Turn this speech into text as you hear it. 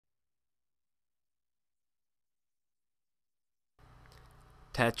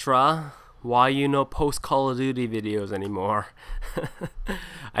Tetra, why you no post Call of Duty videos anymore?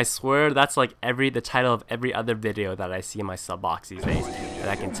 I swear that's like the title of every other video that I see in my sub box these days. And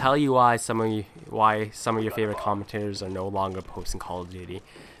I can tell you why some of your favorite commentators are no longer posting Call of Duty.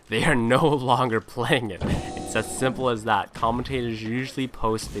 They are no longer playing it. It's as simple as that. Commentators usually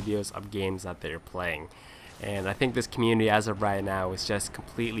post videos of games that they're playing. And I think this community as of right now is just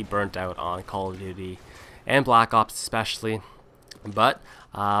completely burnt out on Call of Duty and Black Ops especially. But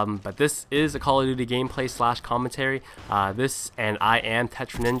this is a Call of Duty gameplay / commentary. And I am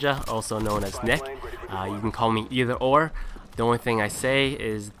TetraNinja, also known as Nick. You can call me either or. The only thing I say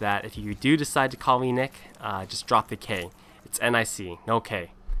is that if you do decide to call me Nick, just drop the K. It's NIC, no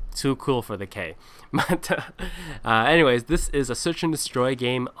K. Too cool for the K. But anyways, this is a search and destroy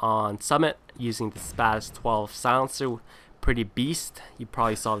game on Summit using the SPAS 12 silencer. Pretty beast. You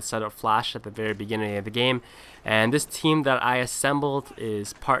probably saw the setup flash at the very beginning of the game. And this team that I assembled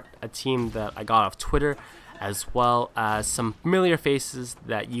is a team that I got off Twitter, as well as some familiar faces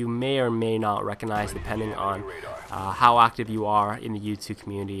that you may or may not recognize depending on how active you are in the YouTube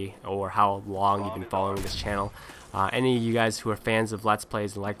community or how long you've been following this channel. Any of you guys who are fans of Let's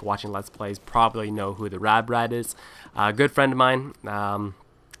Plays and like watching Let's Plays probably know who the Rad Brad is. A good friend of mine.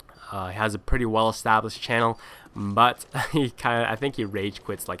 He has a pretty well established channel, but I think he rage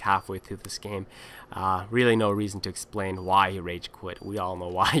quits like halfway through this game. Really no reason to explain why he rage quit. We all know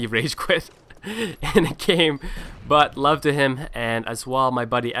why he rage quit in a game, but love to him. And as well, my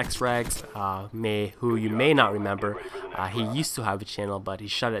buddy X-Rags, who you may not remember, he used to have a channel, but he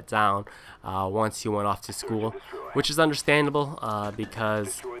shut it down once he went off to school, which is understandable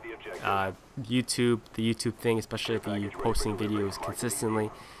because the YouTube thing, especially if you're posting videos consistently,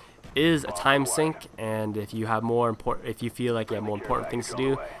 is a time sink, and if you feel like you have more important things to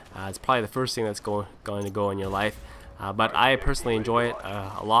do, it's probably the first thing that's going to go in your life. But I personally enjoy it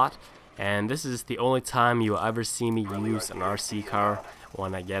a lot, and this is the only time you'll ever see me use an RC car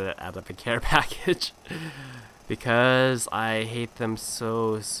when I get it out of the care package, because I hate them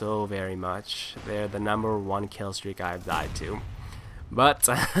so very much. They're the #1 kill streak I've died to. But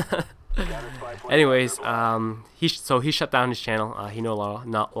anyways, he shut down his channel. He no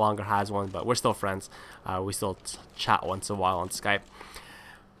longer has one, but we're still friends. We still chat once in a while on Skype.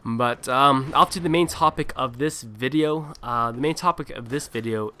 But off to the main topic of this video. The main topic of this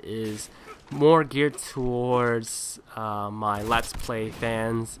video is more geared towards my Let's Play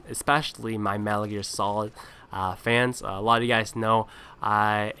fans, especially my Metal Gear Solid fans. A lot of you guys know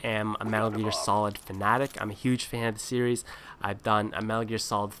I am a Metal Gear Solid fanatic. I'm a huge fan of the series. I've done a Metal Gear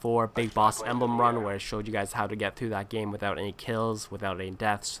Solid 4 Big Boss Emblem run where I showed you guys how to get through that game without any kills, without any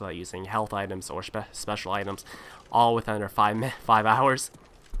deaths, without using health items or special items, all within under 5 hours.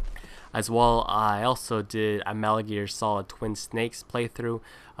 As well, I also did a Metal Gear Solid Twin Snakes playthrough.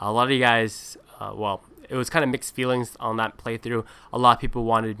 A lot of you guys, well, it was kind of mixed feelings on that playthrough. A lot of people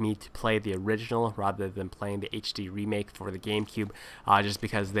wanted me to play the original rather than playing the HD remake for the GameCube, just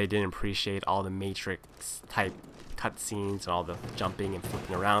because they didn't appreciate all the Matrix type cutscenes and all the jumping and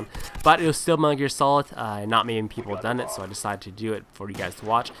flipping around. But it was still Metal Gear Solid, and not many people had done it, so I decided to do it for you guys to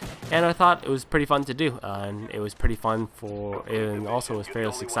watch. And I thought it was pretty fun to do, and it was pretty fun and also was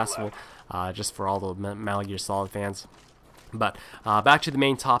fairly successful, just for all the Metal Gear Solid fans. But back to the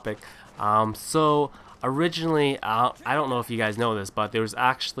main topic. So originally, I don't know if you guys know this, but there was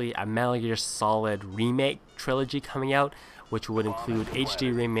actually a Metal Gear Solid remake trilogy coming out, which would include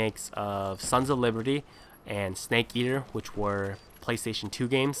HD remakes of Sons of Liberty and Snake Eater, which were PlayStation 2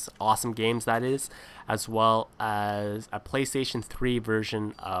 games, awesome games that is, as well as a PlayStation 3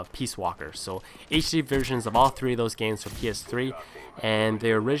 version of Peace Walker. So HD versions of all three of those games for PS3, and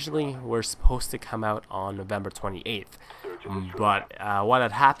they originally were supposed to come out on November 28th. But what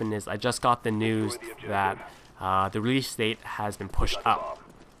had happened is I just got the news that the release date has been pushed up,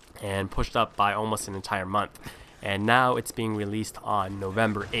 and pushed up by almost an entire month, and now it's being released on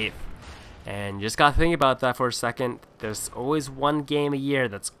November 8th. And you just gotta think about that for a second. There's always one game a year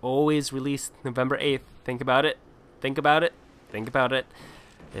that's always released November 8th. Think about it. Think about it. Think about it.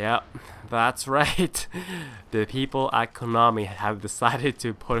 Yeah, that's right. The people at Konami have decided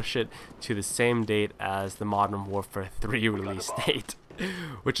to push it to the same date as the Modern Warfare 3 release date,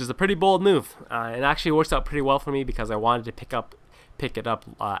 which is a pretty bold move. It actually works out pretty well for me because I wanted to pick it up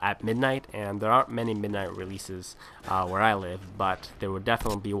at midnight, and there aren't many midnight releases where I live, but there would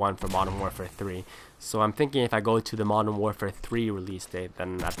definitely be one for Modern Warfare 3. So I'm thinking if I go to the Modern Warfare 3 release date,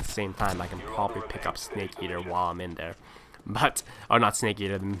 then at the same time I can probably pick up Snake Eater while I'm in there. But, or not Snake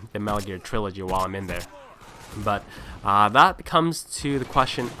Eater, the Metal Gear trilogy while I'm in there. But that comes to the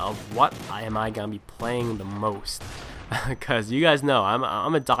question of what am I going to be playing the most. because you guys know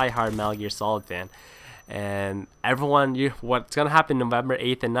I'm a die-hard Metal Gear Solid fan. And everyone, what's gonna happen November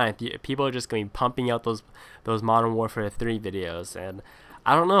 8th and 9th? People are just gonna be pumping out those Modern Warfare 3 videos, and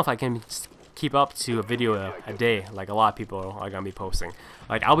I don't know if I can keep up to a video a day like a lot of people are gonna be posting.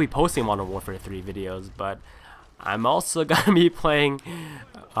 Like, I'll be posting Modern Warfare 3 videos, but I'm also gonna be playing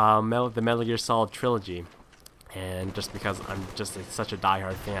the Metal Gear Solid trilogy, and just because I'm just such a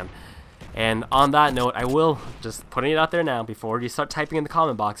die-hard fan. And on that note, I will, just putting it out there now before you start typing in the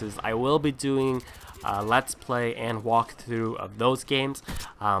comment boxes, I will be doing let's play and walkthrough of those games.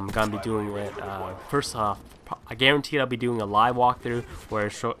 I'm gonna be doing it first off. I guarantee I'll be doing a live walkthrough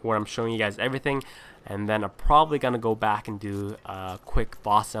where I'm showing you guys everything, and then I'm probably gonna go back and do a quick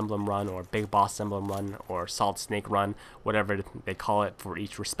boss emblem run, or big boss emblem run, or Solid Snake run, whatever they call it for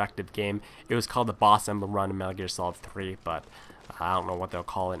each respective game. It was called the boss emblem run in Metal Gear Solid 3, but I don't know what they'll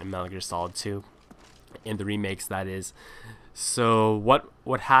call it in Metal Gear Solid 2, in the remakes, that is. So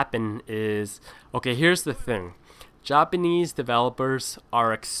what happened is, okay, here's the thing. Japanese developers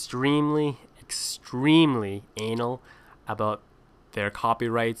are extremely anal about their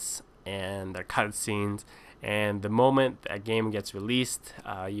copyrights and their cutscenes, and the moment a game gets released,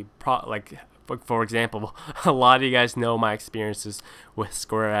 for example, a lot of you guys know my experiences with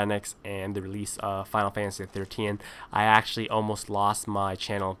Square Enix and the release of Final Fantasy 13. I actually almost lost my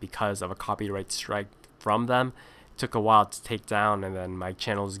channel because of a copyright strike from them. It took a while to take down, and then my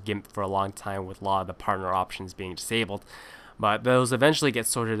channel was gimped for a long time with a lot of the partner options being disabled. But those eventually get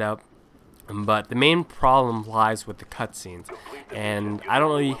sorted out. But the main problem lies with the cutscenes, and I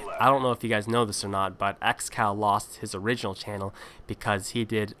don't know if you guys know this or not, but XCal lost his original channel because he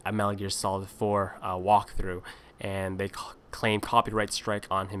did a Metal Gear Solid 4 walkthrough, and they claimed copyright strike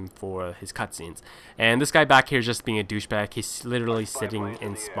on him for his cutscenes. And this guy back here is just being a douchebag. He's literally sitting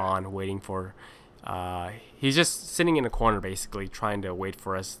in spawn waiting for. He's just sitting in a corner basically, trying to wait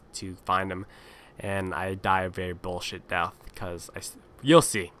for us to find him, and I die a very bullshit death because You'll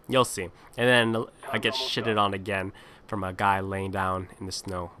see. And then I get shitted on again from a guy laying down in the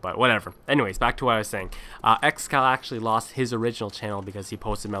snow. But whatever. Anyways, back to what I was saying. XCal actually lost his original channel because he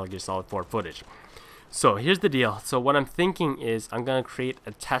posted Metal Gear Solid 4 footage. So here's the deal. So what I'm thinking is I'm going to create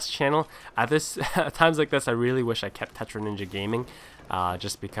a test channel. At times like this, I really wish I kept TetraNinja Gaming.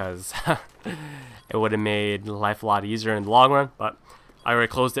 Just because it would have made life a lot easier in the long run. But I already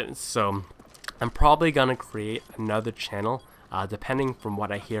closed it. So I'm probably going to create another channel. Depending from what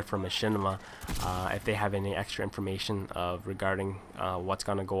I hear from Machinima, if they have any extra information regarding what's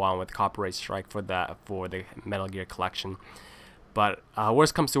going to go on with copyright strike for the Metal Gear collection. But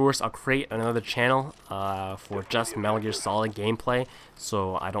worst comes to worst, I'll create another channel for just Metal Gear Solid gameplay,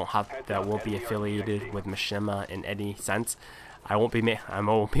 so I won't be affiliated with Machinima in any sense. I won't be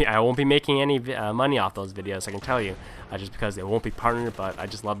making any money off those videos, I can tell you, just because it won't be partnered. But I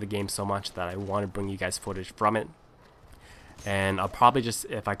just love the game so much that I want to bring you guys footage from it. And I'll probably just,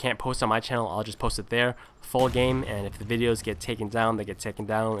 if I can't post on my channel, I'll just post it there, full game. And if the videos get taken down, they get taken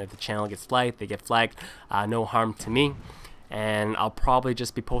down. If the channel gets flagged, they get flagged. No harm to me. And I'll probably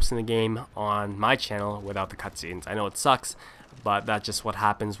just be posting the game on my channel without the cutscenes. I know it sucks, but that's just what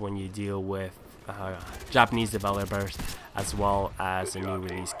happens when you deal with Japanese developers as well as a new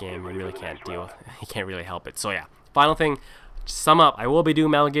release game. You really can't deal with it. You can't really help it. So yeah, final thing, to sum up, I will be doing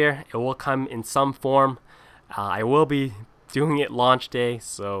Metal Gear. It will come in some form. I will be doing it launch day,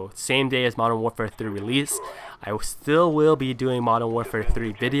 so same day as Modern Warfare 3 release. I still will be doing Modern Warfare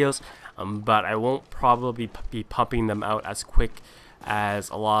 3 videos, but I won't probably be pumping them out as quick as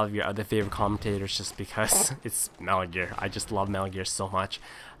a lot of your other favorite commentators, just because it's Metal Gear. I just love Metal Gear so much,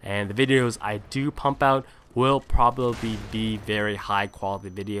 and the videos I do pump out will probably be very high quality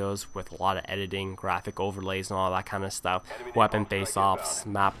videos with a lot of editing, graphic overlays and all that kind of stuff, weapon face-offs,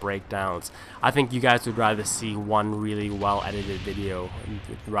 map breakdowns. I think you guys would rather see one really well edited video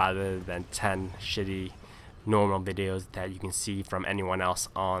rather than 10 shitty normal videos that you can see from anyone else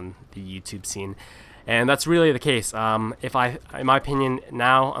on the YouTube scene. And that's really the case. In my opinion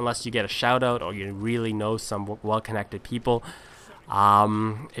now, unless you get a shout out or you really know some well-connected people,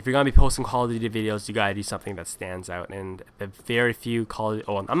 if you're going to be posting Call of Duty videos, you got to do something that stands out. And the very few I'm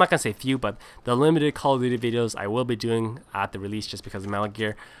not going to say few, but the limited Call of Duty videos I will be doing at the release, just because of Metal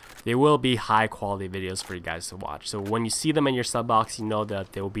Gear, they will be high quality videos for you guys to watch. So when you see them in your sub box, you know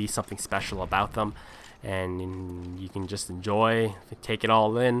that there will be something special about them, and you can just take it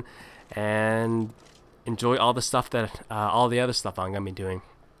all in, and enjoy all the stuff all the other stuff I'm going to be doing.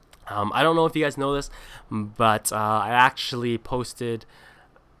 I don't know if you guys know this, but I actually posted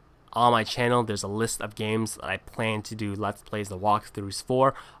on my channel, there's a list of games that I plan to do Let's Plays, the walkthroughs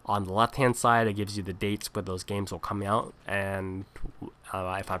for. On the left hand side, it gives you the dates where those games will come out and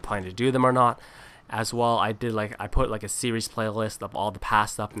if I plan to do them or not. As well, I put like a series playlist of all the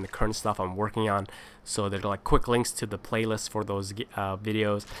past stuff and the current stuff I'm working on, so they're like quick links to the playlist for those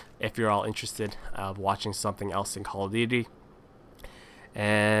videos if you're all interested of watching something else in Call of Duty.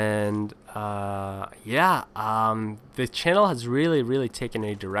 And yeah, the channel has really taken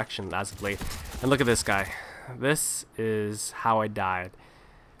a direction as of late. And look at this guy. This is how I died.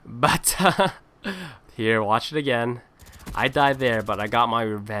 But here, watch it again. I died there, but I got my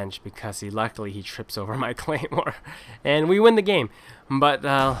revenge because luckily he trips over my claymore and we win the game. But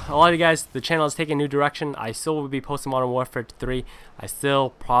a lot of you guys, the channel is taking a new direction. I still will be posting Modern Warfare 3.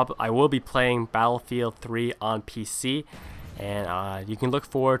 I will be playing Battlefield 3 on PC, and you can look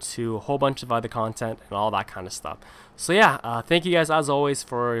forward to a whole bunch of other content and all that kind of stuff. So yeah, thank you guys as always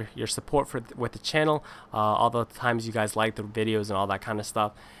for your support with the channel, all the times you guys like the videos and all that kind of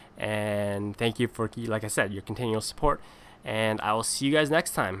stuff. And thank you for, like I said, your continual support. And I will see you guys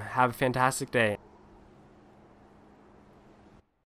next time. Have a fantastic day.